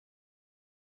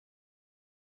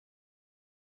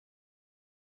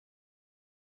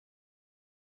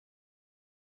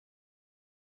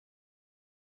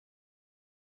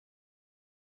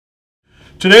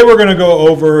Today we're going to go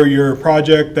over your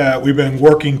project that we've been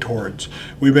working towards.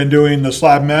 We've been doing the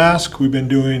slab mask, we've been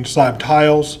doing slab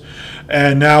tiles,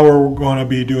 and now we're going to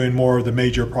be doing more of the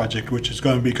major project, which is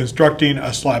going to be constructing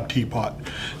a slab teapot.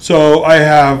 So I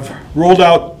have rolled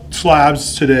out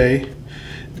slabs today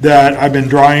that I've been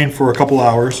drying for a couple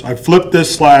hours. I've flipped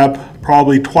this slab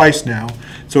probably twice now.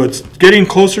 So it's getting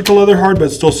closer to leather hard, but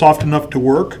it's still soft enough to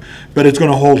work, but it's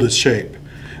going to hold its shape.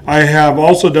 I have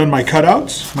also done my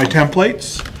cutouts, my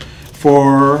templates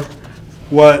for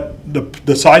what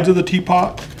the sides of the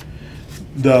teapot,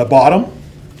 the bottom,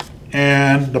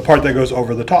 and the part that goes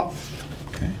over the top.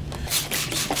 Okay.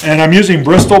 And I'm using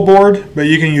Bristol board, but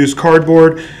you can use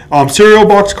cardboard. Cereal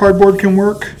box cardboard can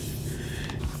work,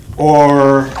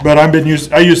 but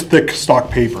I use thick stock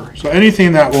paper. So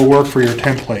anything that will work for your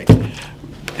template.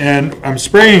 And I'm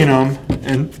spraying them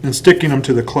and sticking them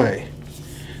to the clay.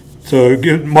 So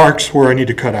it marks where I need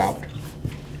to cut out.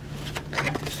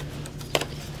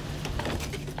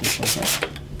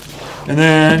 And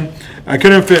then I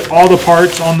couldn't fit all the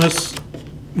parts on this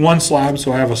one slab,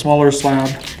 so I have a smaller slab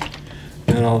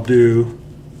that I'll do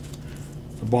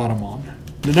the bottom on.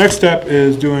 The next step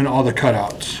is doing all the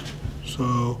cutouts.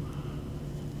 So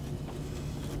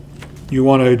you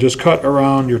want to just cut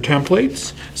around your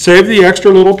templates. Save the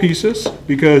extra little pieces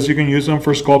because you can use them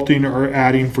for sculpting or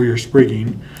adding for your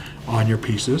sprigging on your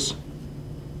pieces.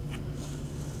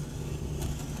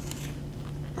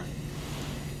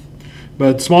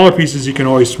 But smaller pieces you can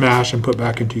always smash and put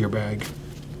back into your bag.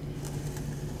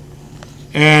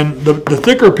 And the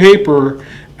thicker paper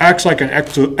acts like an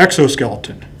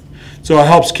exoskeleton. So it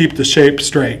helps keep the shape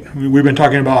straight. We've been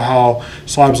talking about how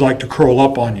slabs like to curl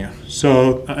up on you.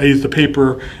 So I use the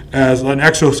paper as an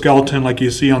exoskeleton like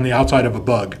you see on the outside of a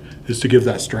bug, is to give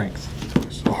that strength.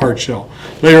 It's a hard shell.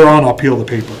 Later on I'll peel the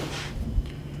paper.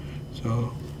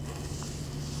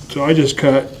 So I just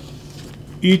cut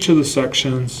each of the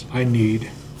sections I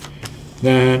need.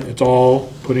 Then it's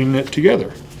all putting it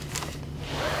together.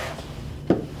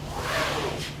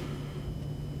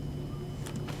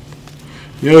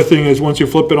 The other thing is once you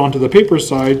flip it onto the paper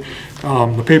side,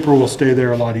 the paper will stay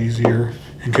there a lot easier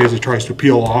in case it tries to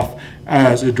peel off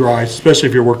as it dries, especially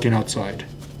if you're working outside.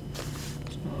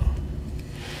 So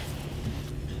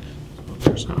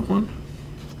there's that one.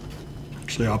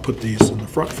 Actually, I'll put these in the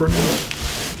front for now.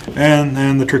 And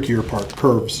then the trickier part,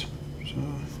 curves.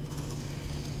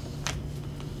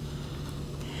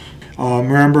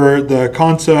 Remember, the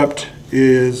concept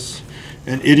is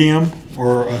an idiom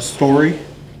or a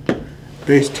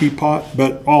story-based teapot,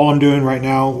 but all I'm doing right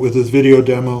now with this video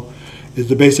demo is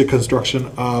the basic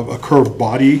construction of a curved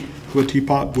body of a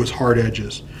teapot with hard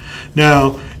edges.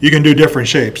 Now, you can do different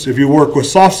shapes. If you work with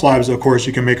soft slabs, of course,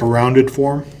 you can make a rounded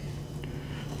form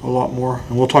a lot more,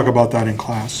 and we'll talk about that in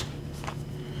class.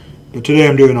 But today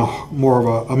I'm doing more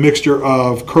of a mixture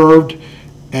of curved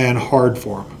and hard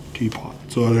form teapot.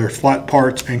 So there's flat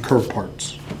parts and curved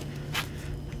parts.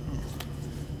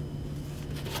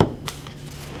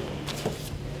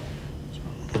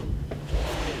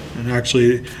 And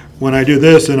actually, when I do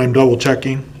this, and I'm double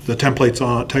checking, the template's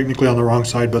technically on the wrong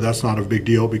side, but that's not a big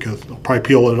deal because I'll probably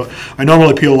peel it. I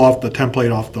normally peel off the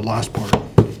template off the last part.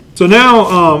 So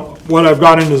now what I've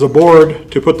gotten is a board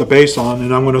to put the base on,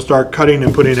 and I'm going to start cutting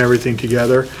and putting everything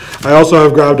together. I also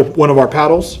have grabbed one of our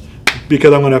paddles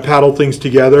because I'm going to paddle things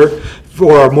together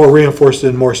for more reinforced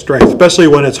and more strength, especially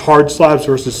when it's hard slabs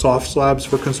versus soft slabs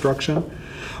for construction.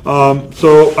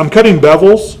 So I'm cutting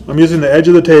bevels. I'm using the edge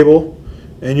of the table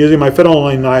and using my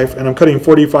fiddling knife, and I'm cutting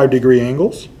 45-degree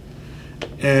angles.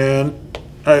 And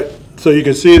so you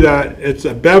can see that it's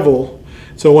a bevel.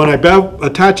 So when I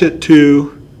attach it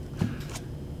to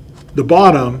the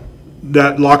bottom,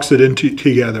 that locks it into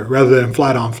together rather than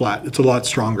flat on flat. It's a lot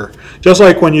stronger, just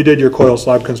like when you did your coil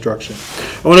slab construction.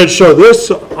 I wanted to show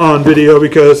this on video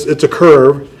because it's a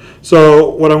curve.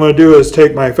 So what I'm going to do is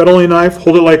take my fiddling knife,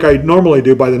 hold it like I normally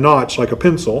do by the notch, like a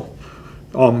pencil,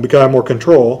 because I have more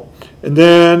control, and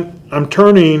then I'm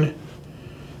turning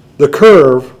the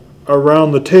curve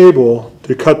around the table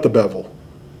to cut the bevel.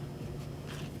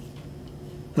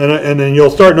 And then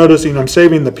you'll start noticing I'm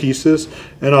saving the pieces,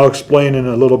 and I'll explain in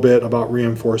a little bit about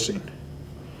reinforcing.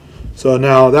 So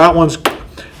now that one's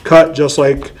cut just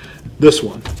like this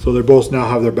one. So they both now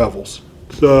have their bevels.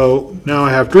 So now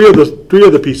I have three of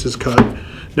the pieces cut.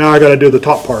 Now I got to do the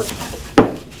top part.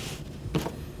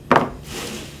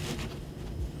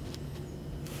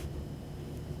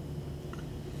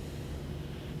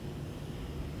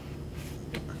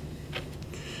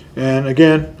 And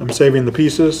again, I'm saving the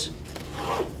pieces.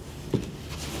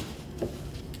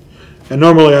 And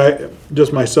normally,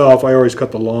 just myself, I always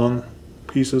cut the long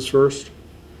pieces first.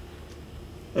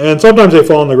 And sometimes they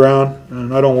fall on the ground,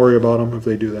 and I don't worry about them if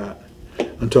they do that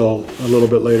until a little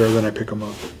bit later, then I pick them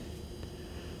up.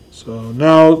 So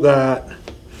now that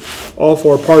all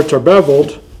 4 parts are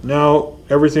beveled, now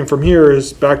everything from here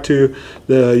is back to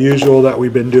the usual that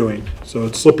we've been doing. So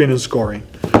it's slipping and scoring.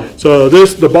 So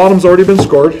the bottom's already been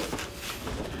scored.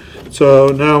 So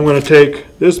now I'm going to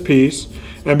take this piece,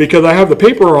 and because I have the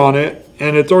paper on it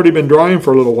and it's already been drying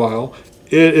for a little while,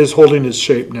 it is holding its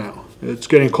shape now. It's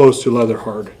getting close to leather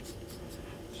hard.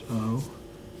 So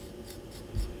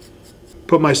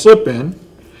put my slip in.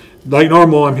 Like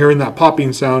normal, I'm hearing that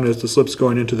popping sound as the slip's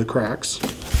going into the cracks.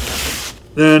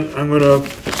 Then I'm going to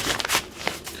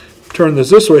turn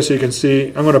this way so you can see.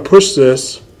 I'm going to push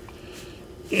this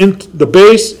in the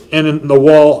base and in the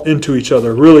wall into each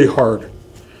other really hard.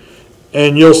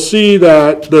 And you'll see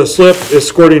that the slip is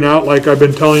squirting out like I've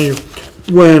been telling you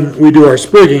when we do our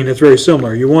sprigging. It's very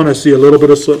similar. You want to see a little bit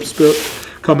of slip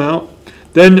come out.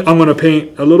 Then I'm going to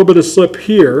paint a little bit of slip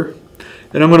here,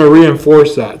 and I'm going to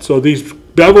reinforce that. So these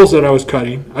bevels that I was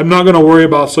cutting, I'm not going to worry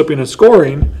about slipping and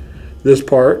scoring this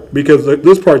part because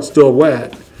this part's still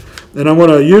wet. And I'm going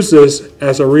to use this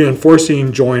as a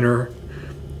reinforcing joiner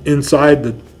inside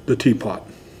the teapot.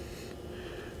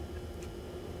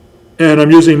 And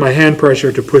I'm using my hand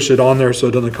pressure to push it on there so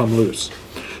it doesn't come loose.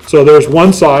 So there's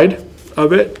one side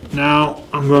of it. Now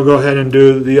I'm going to go ahead and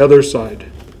do the other side.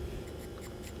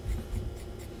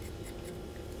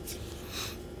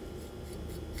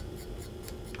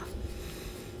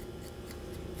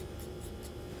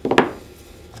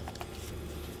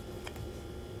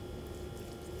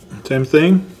 Same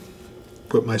thing,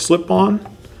 put my slip on,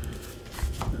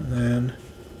 and then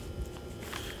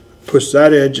push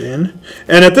that edge in.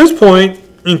 And at this point,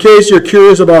 in case you're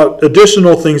curious about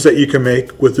additional things that you can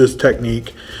make with this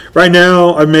technique, right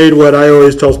now I've made what I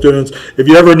always tell students: if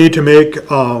you ever need to make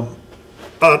a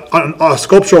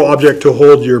sculptural object to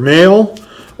hold your mail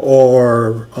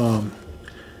or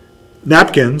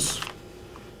napkins,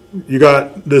 you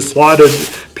got this slotted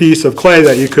piece of clay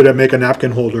that you could make a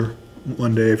napkin holder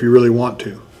one day if you really want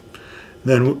to.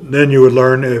 Then you would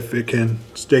learn if it can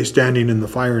stay standing in the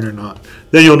firing or not.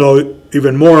 Then you'll know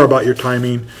even more about your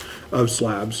timing of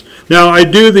slabs. Now I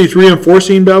do these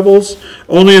reinforcing bevels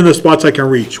only in the spots I can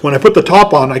reach. When I put the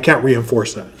top on, I can't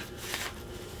reinforce that.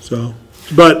 So,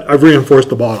 but I've reinforced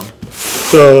the bottom.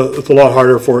 So it's a lot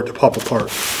harder for it to pop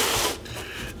apart.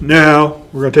 Now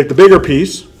we're going to take the bigger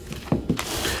piece,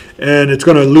 and it's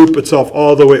going to loop itself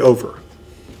all the way over.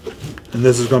 And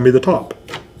this is going to be the top.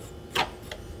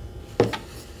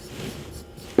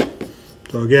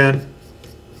 So again,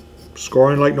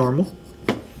 scoring like normal.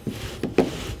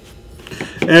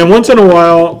 And once in a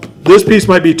while, this piece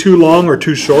might be too long or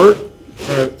too short.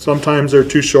 Sometimes they're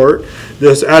too short.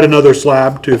 Just add another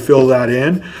slab to fill that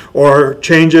in, or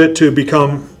change it to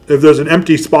become, if there's an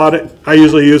empty spot, I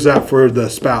usually use that for the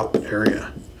spout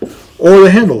area or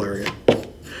the handle area.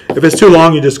 If it's too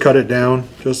long, you just cut it down,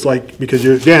 just like, because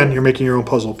you're making your own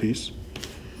puzzle piece.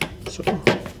 So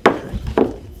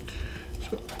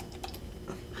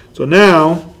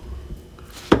now,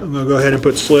 I'm going to go ahead and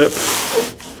put slip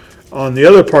on the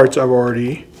other parts I've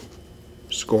already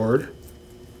scored.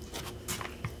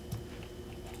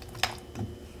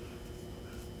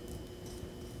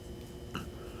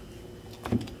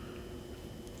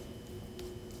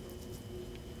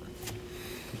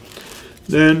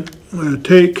 Then I'm going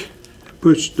to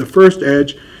push the first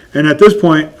edge, and at this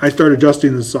point I start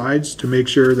adjusting the sides to make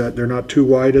sure that they're not too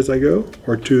wide as I go,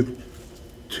 or too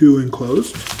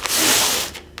enclosed.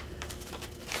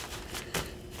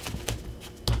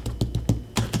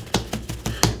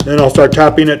 Then I'll start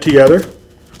tapping it together.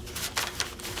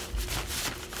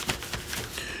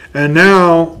 And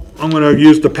now I'm going to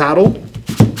use the paddle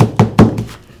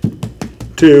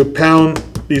to pound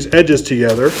these edges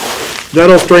together.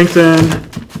 That'll strengthen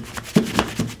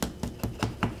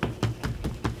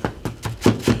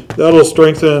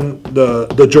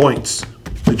the joints,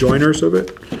 the joiners of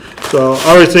it. So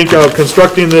I always think of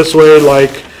constructing this way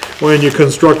like when you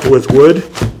construct with wood.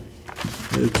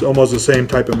 It's almost the same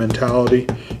type of mentality,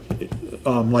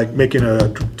 like making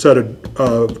a set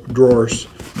of drawers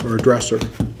or a dresser.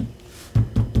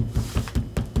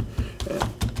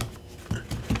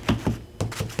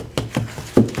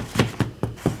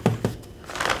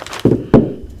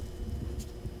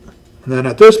 And then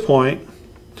at this point,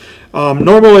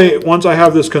 normally once I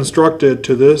have this constructed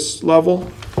to this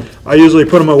level, I usually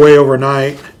put them away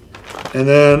overnight, and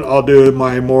then I'll do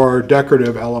my more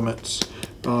decorative elements.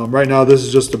 Right now this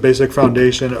is just the basic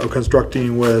foundation of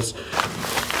constructing with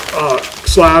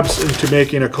slabs into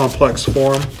making a complex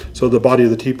form. So the body of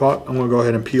the teapot, I'm going to go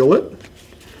ahead and peel it.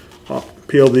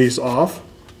 Peel these off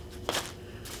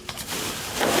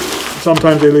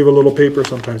Sometimes they leave a little paper,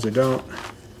 sometimes they don't.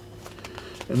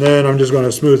 And then I'm just going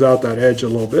to smooth out that edge a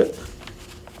little bit.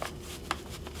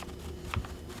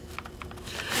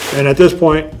 And at this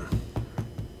point,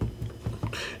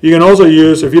 you can also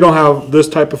use, if you don't have this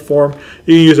type of form,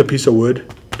 you can use a piece of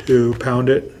wood to pound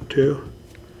it too.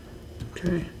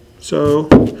 Okay, so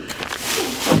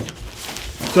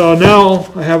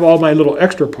now I have all my little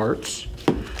extra parts.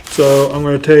 So I'm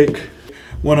going to take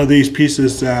one of these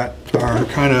pieces that are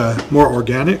kind of more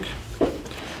organic.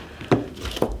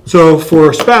 So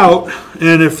for a spout,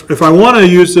 and if I want to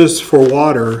use this for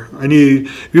water,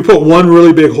 if you put one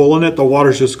really big hole in it, the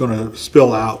water's just going to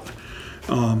spill out.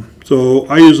 So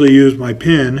I usually use my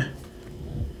pin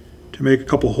to make a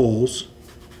couple holes,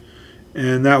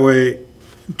 and that way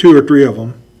 2 or 3 of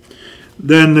them.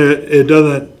 Then it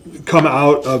doesn't come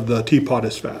out of the teapot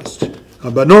as fast.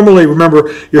 But normally,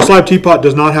 remember, your slab teapot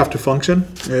does not have to function.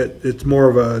 It's more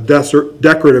of a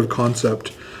decorative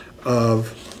concept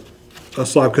of a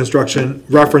slab construction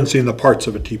referencing the parts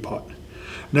of a teapot.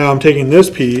 Now I'm taking this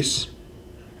piece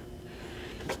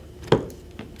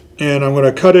and I'm going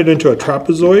to cut it into a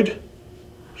trapezoid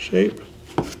shape,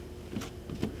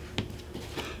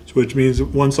 which means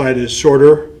one side is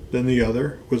shorter than the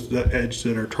other with the edges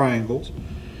that are triangles.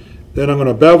 Then I'm going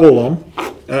to bevel them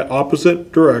at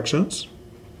opposite directions.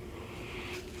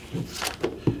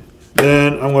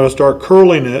 Then I'm going to start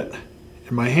curling it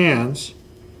in my hands.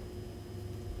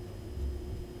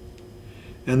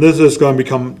 And this is going to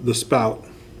become the spout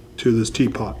to this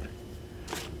teapot.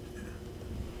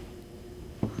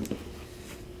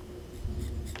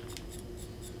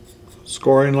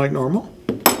 Scoring like normal.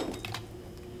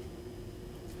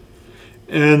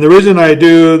 And the reason I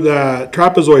do that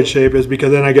trapezoid shape is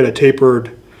because then I get a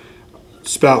tapered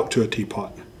spout to a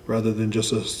teapot rather than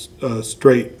just a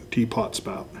straight teapot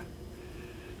spout.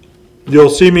 You'll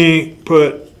see me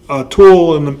put a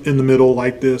tool in the middle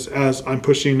like this as I'm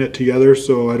pushing it together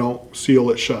so I don't seal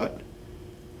it shut.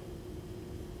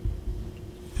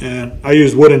 And I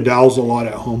use wooden dowels a lot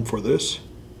at home for this.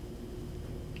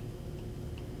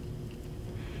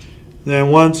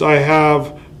 Then once I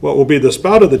have what will be the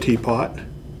spout of the teapot,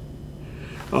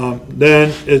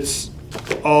 then it's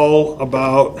all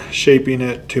about shaping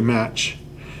it to match.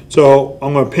 So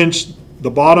I'm going to pinch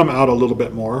the bottom out a little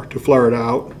bit more to flare it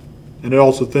out, and it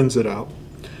also thins it out.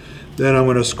 Then I'm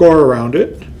going to score around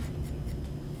it.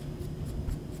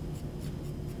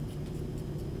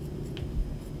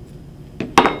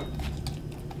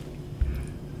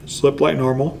 Slip like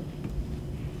normal.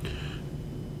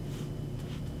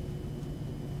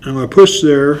 I'm going to push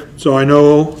there so I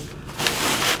know,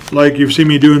 like you've seen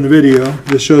me do in the video,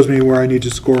 this shows me where I need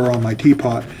to score on my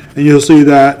teapot. And you'll see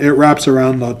that it wraps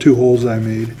around the 2 holes I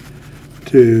made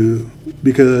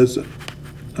because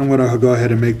I'm going to go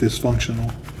ahead and make this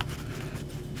functional.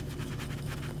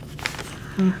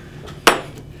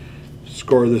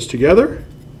 Score this together.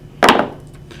 Add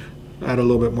a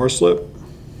little bit more slip.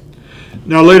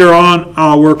 Now later on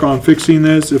I'll work on fixing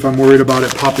this if I'm worried about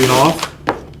it popping off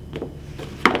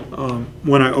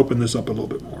when I open this up a little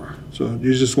bit more. So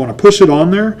you just want to push it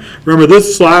on there. Remember,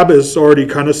 this slab is already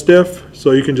kind of stiff, so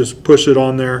you can just push it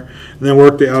on there and then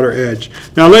work the outer edge.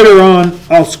 Now later on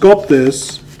I'll sculpt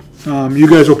this. You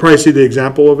guys will probably see the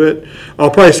example of it. I'll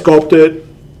probably sculpt it,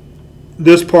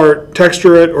 this part,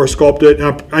 texture it or sculpt it.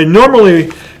 Now, I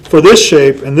normally, for this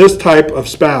shape and this type of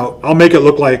spout, I'll make it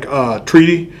look like a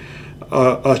tree,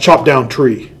 a chopped down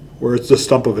tree, where it's the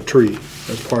stump of a tree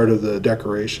as part of the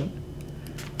decoration.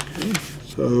 Okay,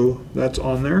 so that's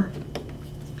on there.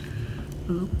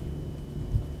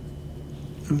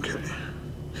 Okay.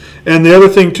 And the other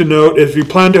thing to note, if you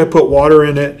plan to put water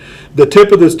in it, the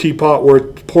tip of this teapot where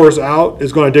it pours out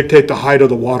is going to dictate the height of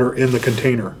the water in the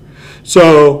container.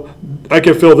 So I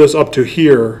can fill this up to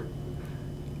here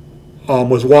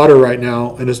with water right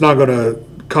now, and it's not going to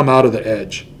come out of the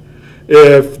edge.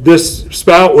 If this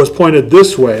spout was pointed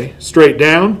this way, straight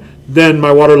down, then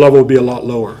my water level would be a lot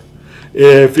lower.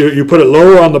 If you put it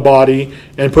lower on the body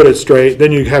and put it straight,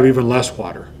 then you have even less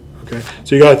water. Okay,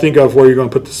 so you got to think of where you're going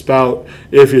to put the spout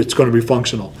if it's going to be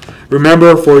functional.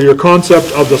 Remember, for your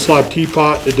concept of the slab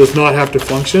teapot, it does not have to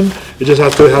function. It just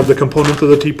has to have the components of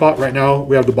the teapot. Right now,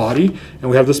 we have the body and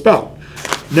we have the spout.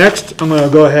 Next, I'm going to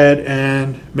go ahead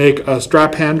and make a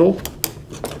strap handle.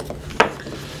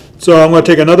 So I'm going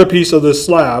to take another piece of this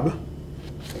slab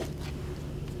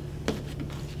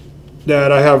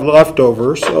that I have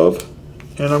leftovers of,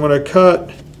 and I'm going to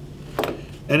cut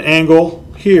an angle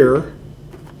here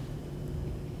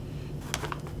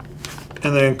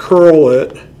and then curl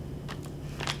it,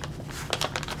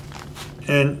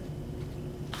 and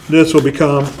this will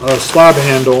become a slab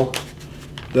handle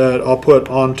that I'll put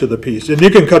onto the piece. And you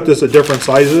can cut this at different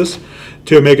sizes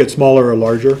to make it smaller or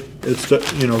larger. It's,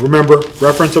 you know, remember,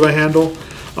 reference of a handle.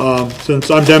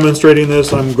 Since I'm demonstrating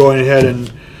this, I'm going ahead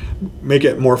and make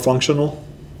it more functional.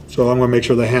 So I'm going to make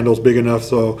sure the handle's big enough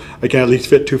so I can at least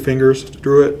fit 2 fingers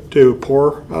through it to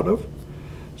pour out of.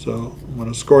 So I'm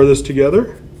going to score this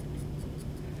together.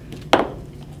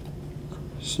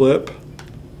 Slip.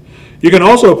 You can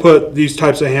also put these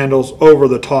types of handles over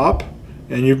the top,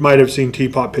 and you might have seen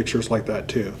teapot pictures like that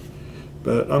too.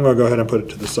 But I'm going to go ahead and put it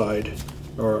to the side,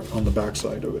 or on the back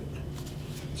side of it.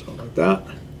 So like that.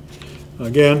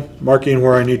 Again, marking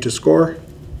where I need to score.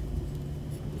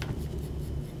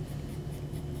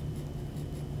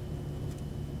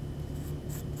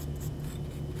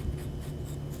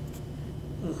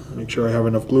 Make sure I have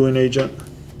enough gluing agent.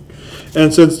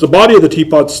 And since the body of the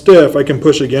teapot's stiff, I can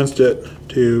push against it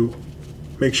to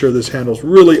make sure this handle's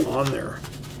really on there.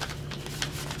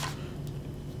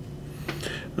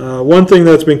 One thing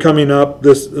that's been coming up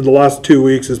in the last 2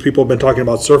 weeks is people have been talking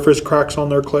about surface cracks on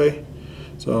their clay.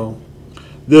 So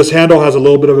this handle has a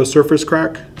little bit of a surface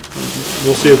crack.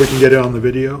 We'll see if we can get it on the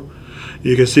video.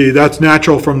 You can see that's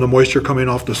natural from the moisture coming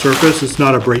off the surface. It's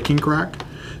not a breaking crack.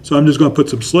 So I'm just going to put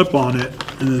some slip on it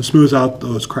and then smooth out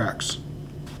those cracks.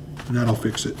 And that'll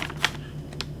fix it.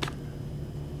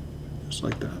 Just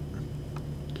like that.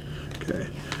 Okay.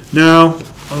 Now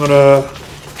I'm going to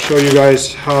show you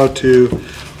guys how to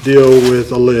deal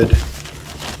with a lid.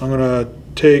 I'm going to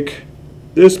take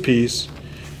this piece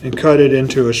and cut it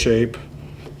into a shape.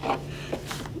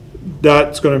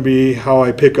 That's going to be how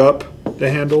I pick up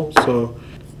the handle. So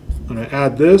I'm going to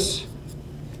add this.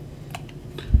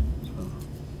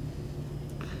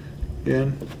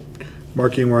 Again,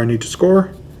 marking where I need to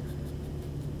score.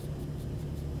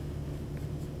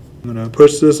 I'm going to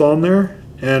push this on there,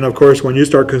 and of course when you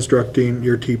start constructing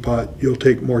your teapot you'll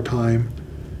take more time.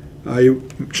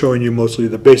 I'm showing you mostly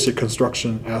the basic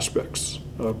construction aspects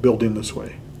of building this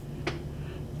way.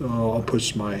 So I'll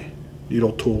push my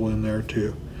needle tool in there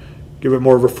to give it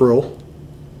more of a frill.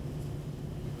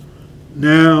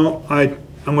 Now I'm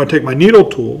going to take my needle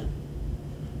tool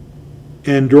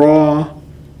and draw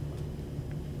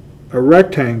a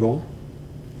rectangle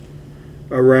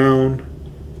around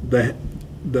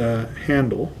the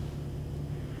handle.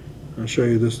 I'll show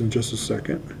you this in just a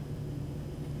second.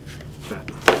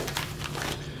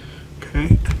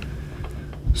 Okay.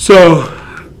 So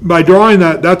by drawing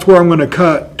that, that's where I'm going to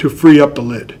cut to free up the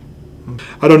lid.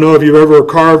 I don't know if you've ever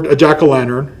carved a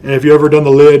jack-o'-lantern, and if you've ever done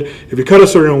the lid, if you cut a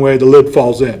certain way, the lid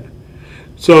falls in.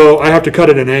 So I have to cut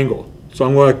at an angle. So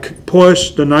I'm going to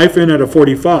push the knife in at a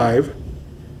 45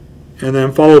 and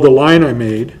then follow the line I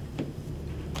made.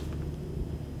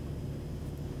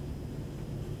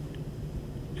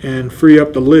 And free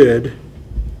up the lid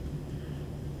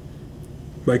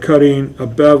by cutting a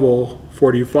bevel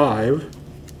 45.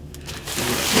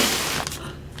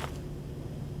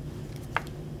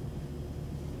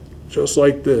 Just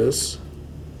like this.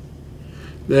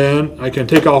 Then I can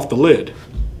take off the lid.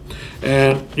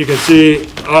 And you can see,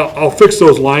 I'll fix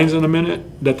those lines in a minute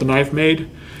that the knife made,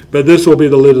 but this will be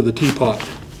the lid of the teapot.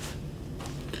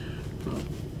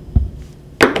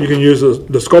 You can use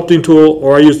the sculpting tool,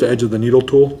 or I use the edge of the needle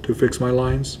tool to fix my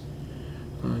lines.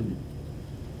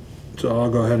 So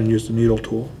I'll go ahead and use the needle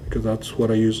tool because that's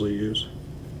what I usually use.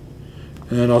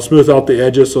 And I'll smooth out the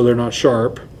edges so they're not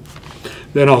sharp.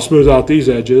 Then I'll smooth out these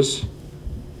edges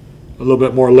a little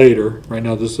bit more later. Right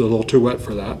now this is a little too wet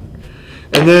for that.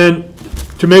 And then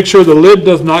to make sure the lid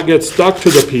does not get stuck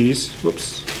to the piece,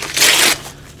 whoops,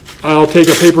 I'll take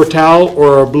a paper towel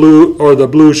or the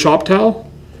blue shop towel,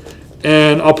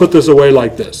 and I'll put this away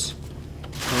like this.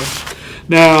 Okay.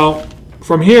 Now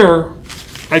from here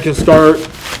I can start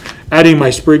adding my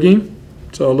sprigging.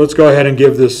 So let's go ahead and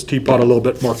give this teapot a little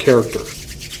bit more character.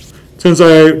 Since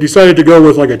I decided to go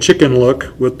with like a chicken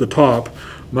look with the top,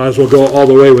 might as well go all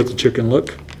the way with the chicken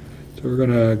look. So we're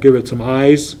going to give it some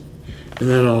eyes, and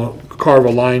then I'll carve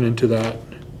a line into that.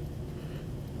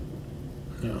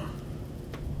 Yeah.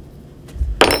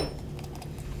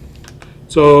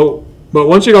 So, but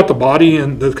once you got the body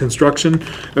and the construction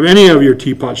of any of your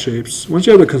teapot shapes, once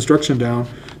you have the construction down,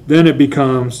 then it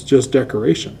becomes just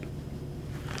decoration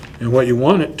and what you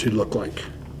want it to look like.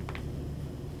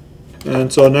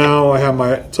 And so now I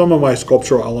have some of my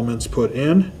sculptural elements put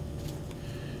in.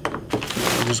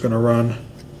 I'm just going to run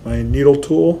my needle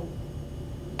tool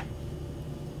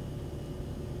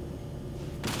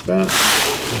like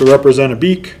that to represent a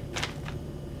beak.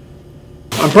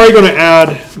 I'm probably going to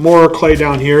add more clay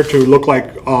down here to look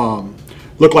like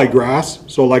grass.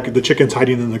 So like the chicken's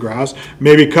hiding in the grass.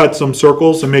 Maybe cut some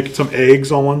circles and make some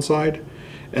eggs on one side,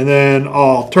 and then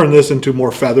I'll turn this into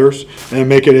more feathers and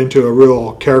make it into a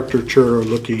real caricature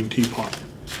looking teapot.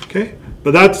 Okay,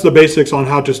 but that's the basics on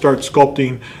how to start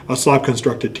sculpting a slab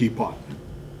constructed teapot.